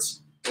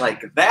forwards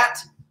like that,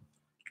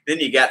 then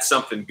you got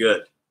something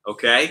good,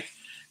 okay?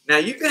 Now,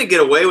 you're going to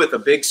get away with a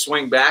big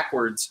swing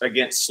backwards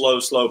against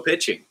slow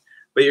pitching,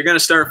 but you're going to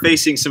start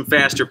facing some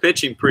faster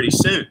pitching pretty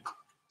soon.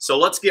 So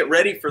let's get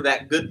ready for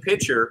that good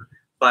pitcher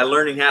by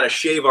learning how to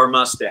shave our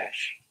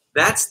mustache.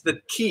 That's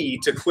the key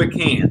to quick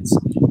hands,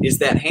 is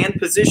that hand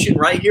position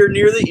right here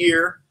near the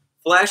ear,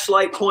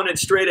 flashlight pointed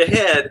straight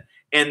ahead,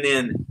 and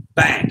then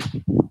bang,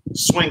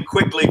 swing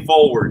quickly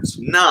forwards,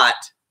 not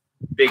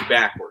big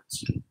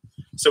backwards.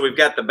 So we've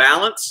got the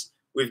balance,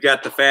 we've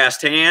got the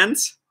fast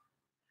hands.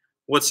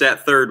 What's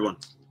that third one?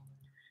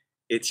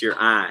 It's your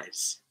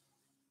eyes,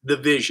 the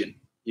vision.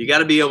 You got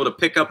to be able to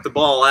pick up the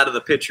ball out of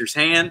the pitcher's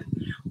hand,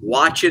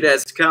 watch it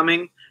as it's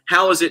coming.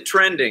 How is it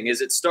trending?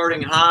 Is it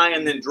starting high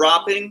and then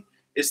dropping?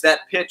 Is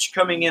that pitch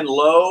coming in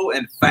low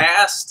and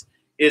fast?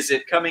 Is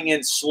it coming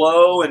in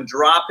slow and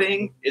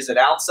dropping? Is it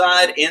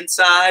outside,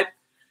 inside?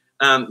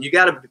 You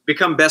got to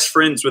become best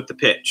friends with the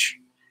pitch.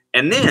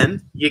 And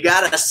then you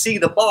got to see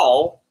the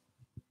ball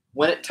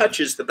when it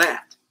touches the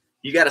bat.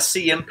 You got to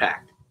see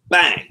impact.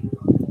 Bang.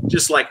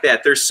 Just like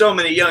that. There's so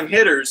many young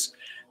hitters,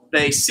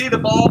 they see the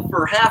ball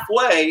for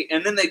halfway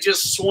and then they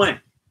just swing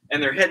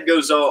and their head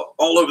goes all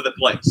over the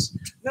place.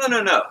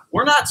 No.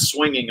 We're not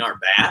swinging our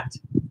bat.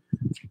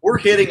 We're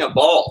hitting a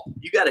ball.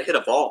 You got to hit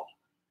a ball.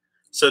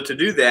 So to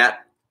do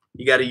that,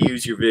 you got to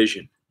use your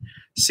vision.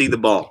 See the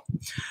ball.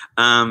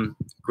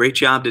 Great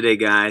job today,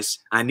 guys.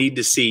 I need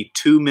to see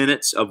 2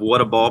 minutes of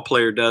what a ball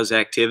player does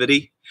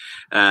activity.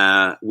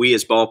 We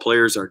as ball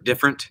players are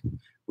different.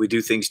 We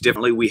do things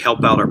differently. We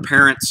help out our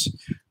parents.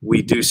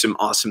 We do some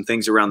awesome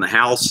things around the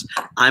house.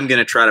 I'm going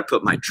to try to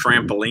put my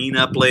trampoline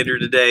up later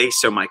today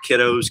so my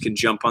kiddos can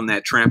jump on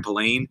that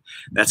trampoline.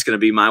 That's going to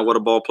be my What a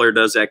Ball Player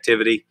Does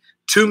activity.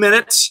 2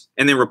 minutes,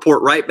 and then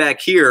report right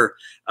back here.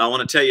 I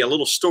want to tell you a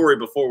little story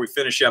before we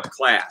finish up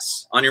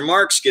class. On your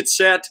marks, get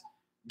set,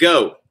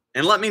 go.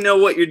 And let me know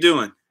what you're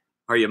doing.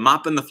 Are you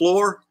mopping the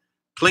floor,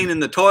 cleaning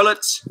the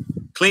toilets,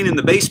 cleaning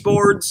the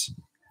baseboards,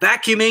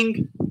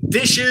 vacuuming,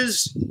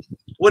 dishes?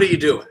 What are you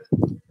doing?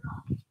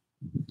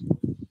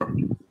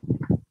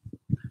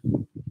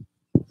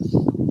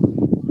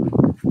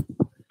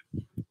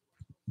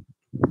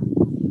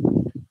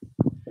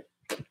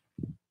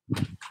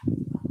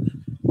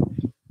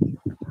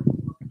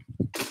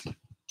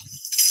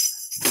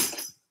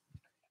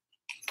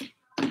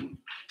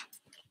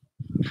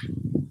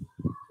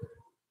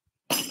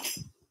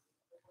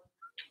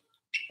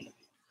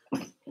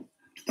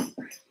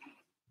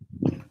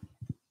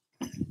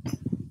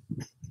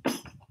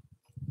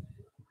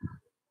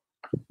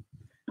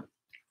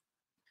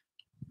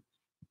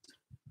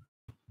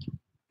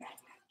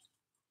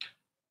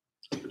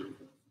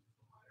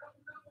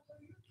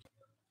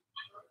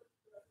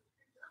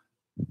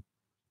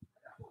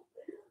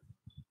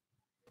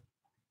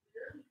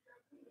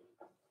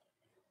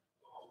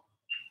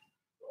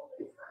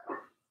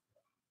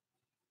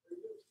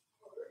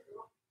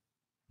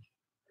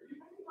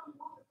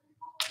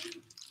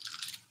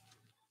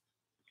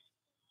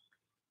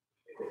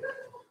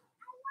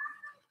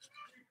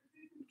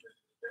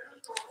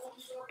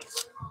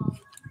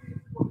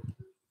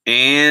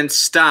 And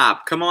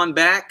stop. Come on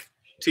back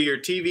to your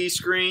TV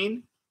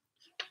screen.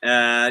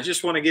 I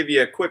just want to give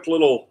you a quick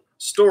little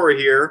story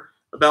here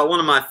about one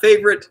of my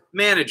favorite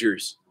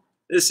managers.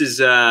 This is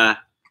a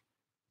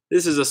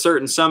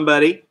certain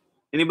somebody.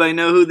 Anybody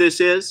know who this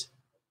is?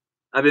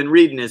 I've been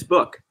reading his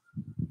book.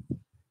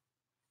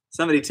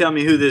 Somebody tell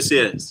me who this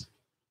is.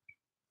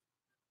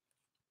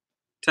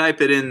 Type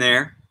it in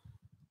there.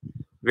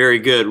 Very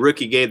good.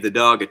 Rookie gave the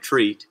dog a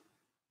treat.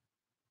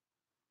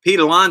 Pete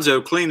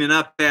Alonso cleaning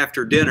up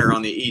after dinner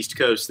on the East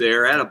Coast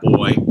there.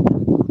 Attaboy.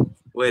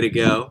 Way to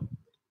go.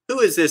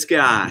 Who is this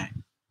guy?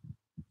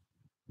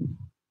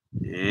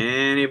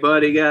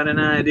 Anybody got an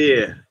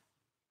idea?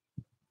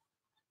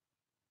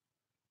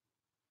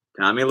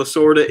 Tommy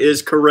Lasorda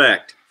is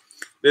correct.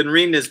 Been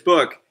reading his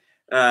book.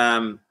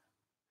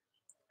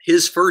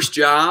 His first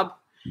job,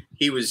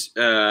 he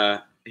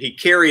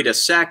carried a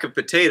sack of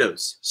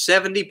potatoes,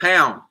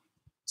 70-pound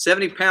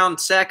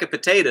sack of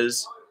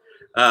potatoes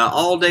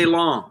all day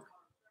long.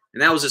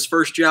 And that was his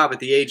first job at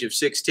the age of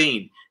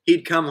 16.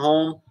 He'd come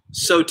home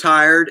so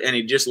tired, and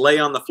he'd just lay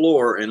on the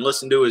floor and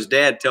listen to his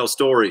dad tell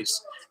stories.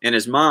 And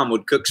his mom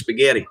would cook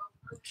spaghetti.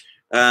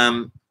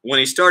 When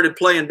he started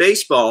playing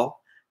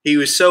baseball, he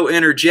was so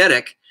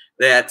energetic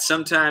that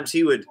sometimes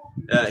he would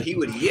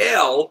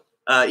yell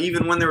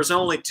even when there was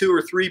only 2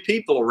 or 3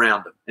 people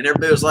around him. And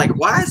everybody was like,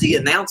 why is he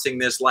announcing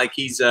this like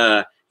he's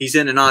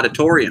in an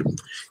auditorium?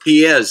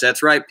 He is.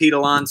 That's right, Pete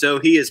Alonso.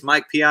 He is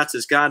Mike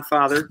Piazza's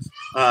godfather,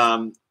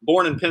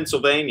 born in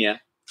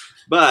Pennsylvania.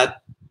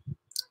 But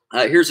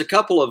here's a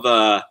couple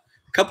of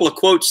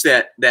quotes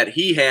that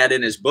he had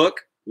in his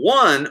book.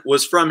 One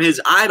was from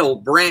his idol,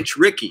 Branch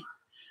Rickey.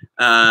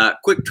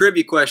 Quick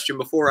trivia question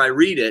before I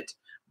read it.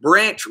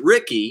 Branch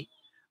Rickey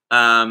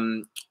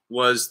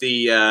was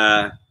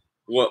the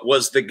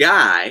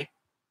guy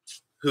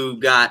who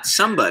got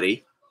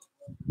somebody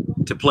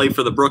to play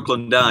for the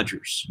Brooklyn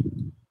Dodgers.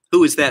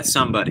 Who is that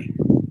somebody?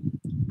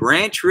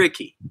 Branch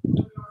Rickey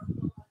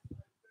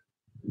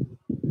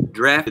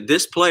drafted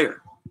this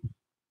player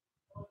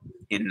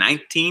in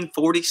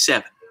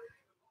 1947.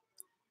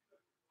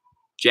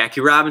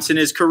 Jackie Robinson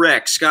is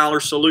correct. Scholar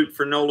salute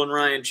for Nolan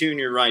Ryan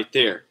Jr. right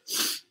there.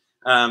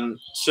 Tommy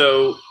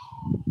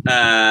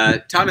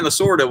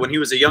Lasorda, when he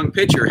was a young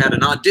pitcher, had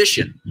an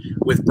audition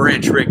with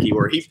Branch Rickey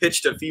where he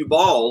pitched a few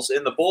balls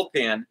in the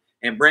bullpen,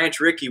 and Branch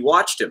Rickey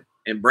watched him.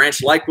 And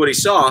Branch liked what he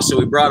saw, so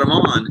he brought him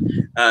on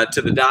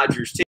to the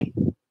Dodgers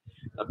team.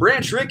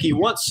 Branch Rickey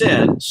once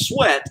said,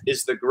 "Sweat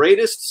is the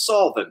greatest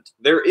solvent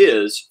there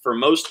is for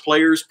most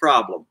players'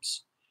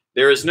 problems.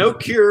 There is no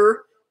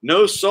cure,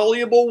 no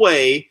soluble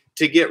way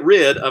to get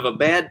rid of a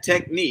bad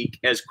technique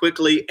as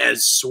quickly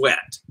as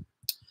sweat."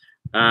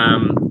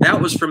 That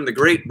was from the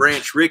great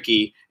Branch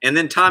Rickey. And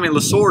then Tommy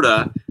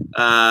Lasorda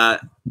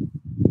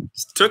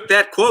took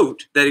that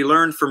quote that he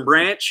learned from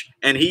Branch,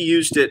 and he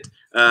used it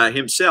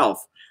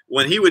himself.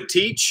 When he would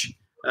teach,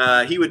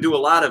 he would do a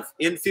lot of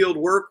infield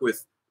work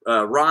with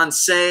Ron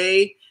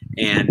Say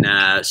and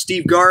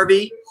Steve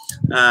Garvey.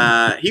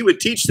 He would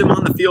teach them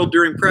on the field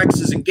during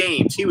practices and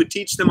games. He would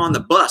teach them on the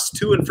bus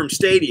to and from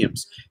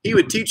stadiums. He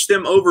would teach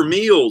them over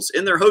meals,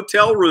 in their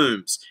hotel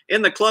rooms,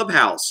 in the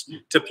clubhouse.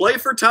 To play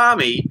for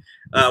Tommy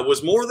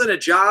was more than a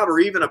job or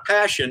even a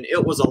passion.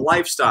 It was a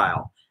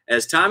lifestyle.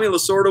 As Tommy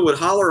Lasorda would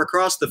holler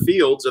across the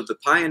fields of the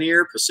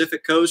Pioneer,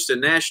 Pacific Coast, and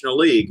National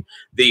League,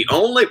 the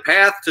only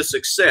path to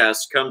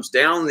success comes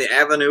down the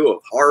avenue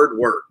of hard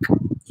work.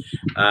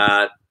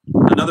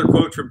 Another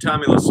quote from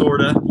Tommy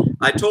Lasorda: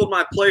 "I told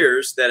my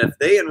players that if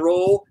they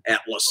enroll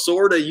at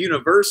Lasorda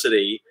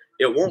University,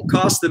 it won't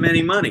cost them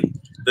any money.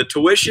 The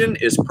tuition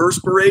is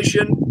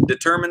perspiration,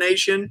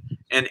 determination,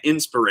 and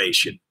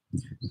inspiration."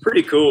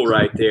 Pretty cool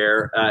right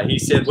there. He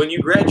said, when you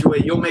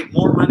graduate, you'll make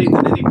more money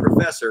than any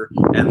professor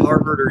at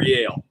Harvard or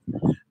Yale.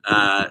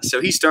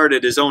 So he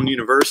started his own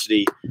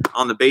university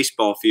on the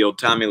baseball field,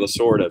 Tommy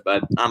Lasorda.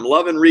 But I'm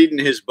loving reading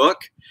his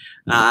book.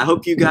 I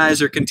hope you guys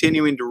are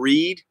continuing to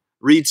read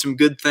some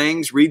good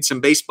things, read some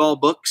baseball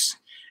books.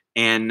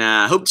 And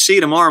I hope to see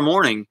you tomorrow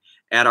morning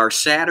at our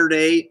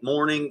Saturday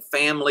morning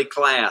family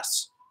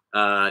class.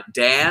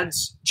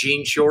 Dads,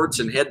 jean shorts,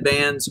 and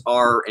headbands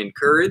are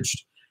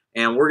encouraged.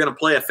 And we're going to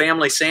play a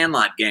family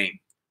sandlot game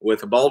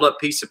with a balled up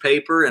piece of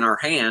paper in our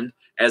hand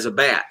as a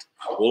bat.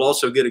 We'll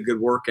also get a good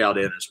workout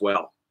in as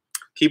well.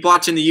 Keep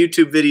watching the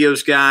YouTube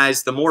videos,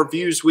 guys. The more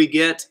views we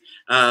get,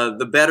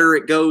 the better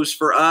it goes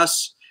for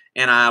us.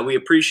 And we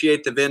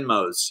appreciate the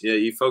Venmos.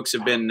 You folks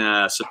have been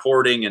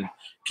supporting and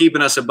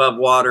keeping us above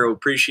water. We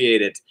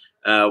appreciate it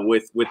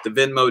with the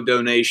Venmo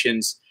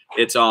donations.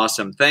 It's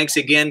awesome. Thanks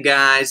again,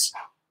 guys.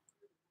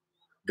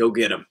 Go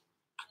get them.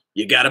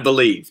 You got to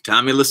believe.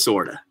 Tommy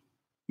Lasorda.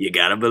 You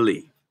got to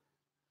believe.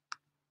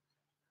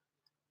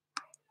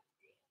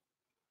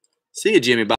 See you, Jimmy. Bye.